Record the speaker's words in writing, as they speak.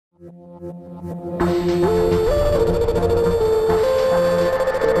Hey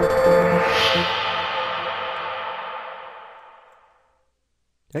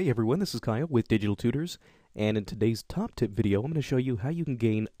everyone, this is Kyle with Digital Tutors, and in today's top tip video I'm going to show you how you can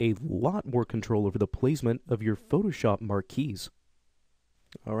gain a lot more control over the placement of your Photoshop marquees.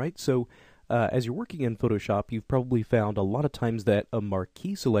 Alright, so as you're working in Photoshop, you've probably found a lot of times that a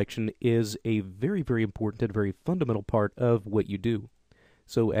marquee selection is a very, very important and very fundamental part of what you do.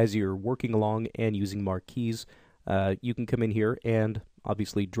 So as you're working along and using marquees, you can come in here and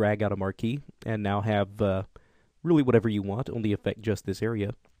obviously drag out a marquee and now have really whatever you want, only affect just this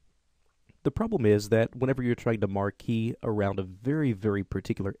area. The problem is that whenever you're trying to marquee around a very, very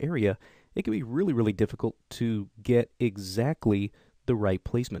particular area, it can be really, really difficult to get exactly the right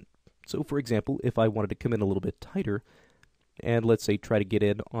placement. So for example, if I wanted to come in a little bit tighter, and let's say try to get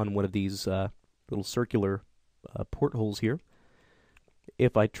in on one of these little circular portholes here,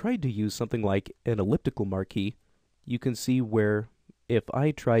 if I tried to use something like an elliptical marquee, you can see where if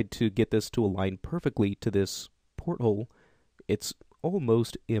I tried to get this to align perfectly to this porthole, it's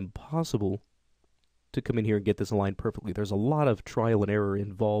almost impossible to come in here and get this aligned perfectly. There's a lot of trial and error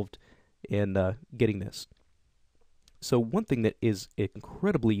involved in getting this. So one thing that is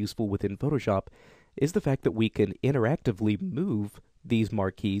incredibly useful within Photoshop is the fact that we can interactively move these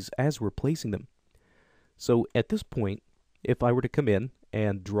marquees as we're placing them. So at this point, if I were to come in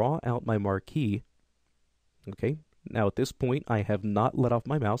and draw out my marquee, okay, now at this point I have not let off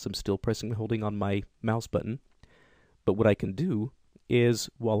my mouse. I'm still pressing and holding on my mouse button. But what I can do is,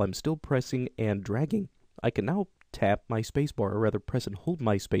 while I'm still pressing and dragging, I can now tap my spacebar, or rather press and hold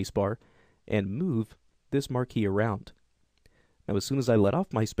my spacebar, and move this marquee around. Now as soon as I let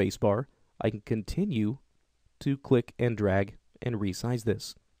off my spacebar, I can continue to click and drag and resize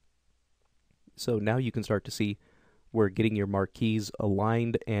this. So now you can start to see where getting your marquees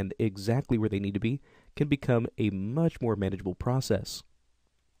aligned and exactly where they need to be can become a much more manageable process.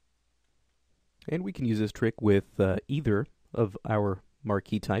 And we can use this trick with either of our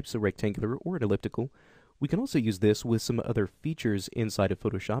marquee types, a rectangular or an elliptical. We can also use this with some other features inside of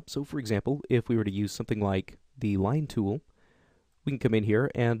Photoshop. So for example, if we were to use something like the line tool, we can come in here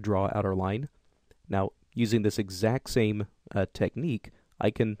and draw out our line. Now, using this exact same technique,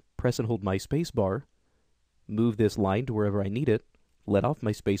 I can press and hold my space bar, move this line to wherever I need it, let off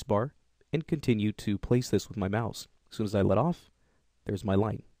my space bar, and continue to place this with my mouse. As soon as I let off, there's my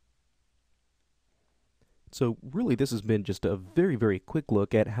line. So really this has been just a very, very quick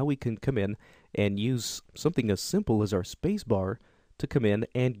look at how we can come in and use something as simple as our space bar to come in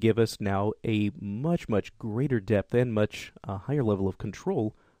and give us now a much, much greater depth and much higher level of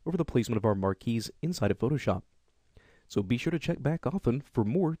control over the placement of our marquees inside of Photoshop. So be sure to check back often for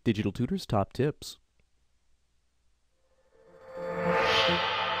more Digital Tutors top tips.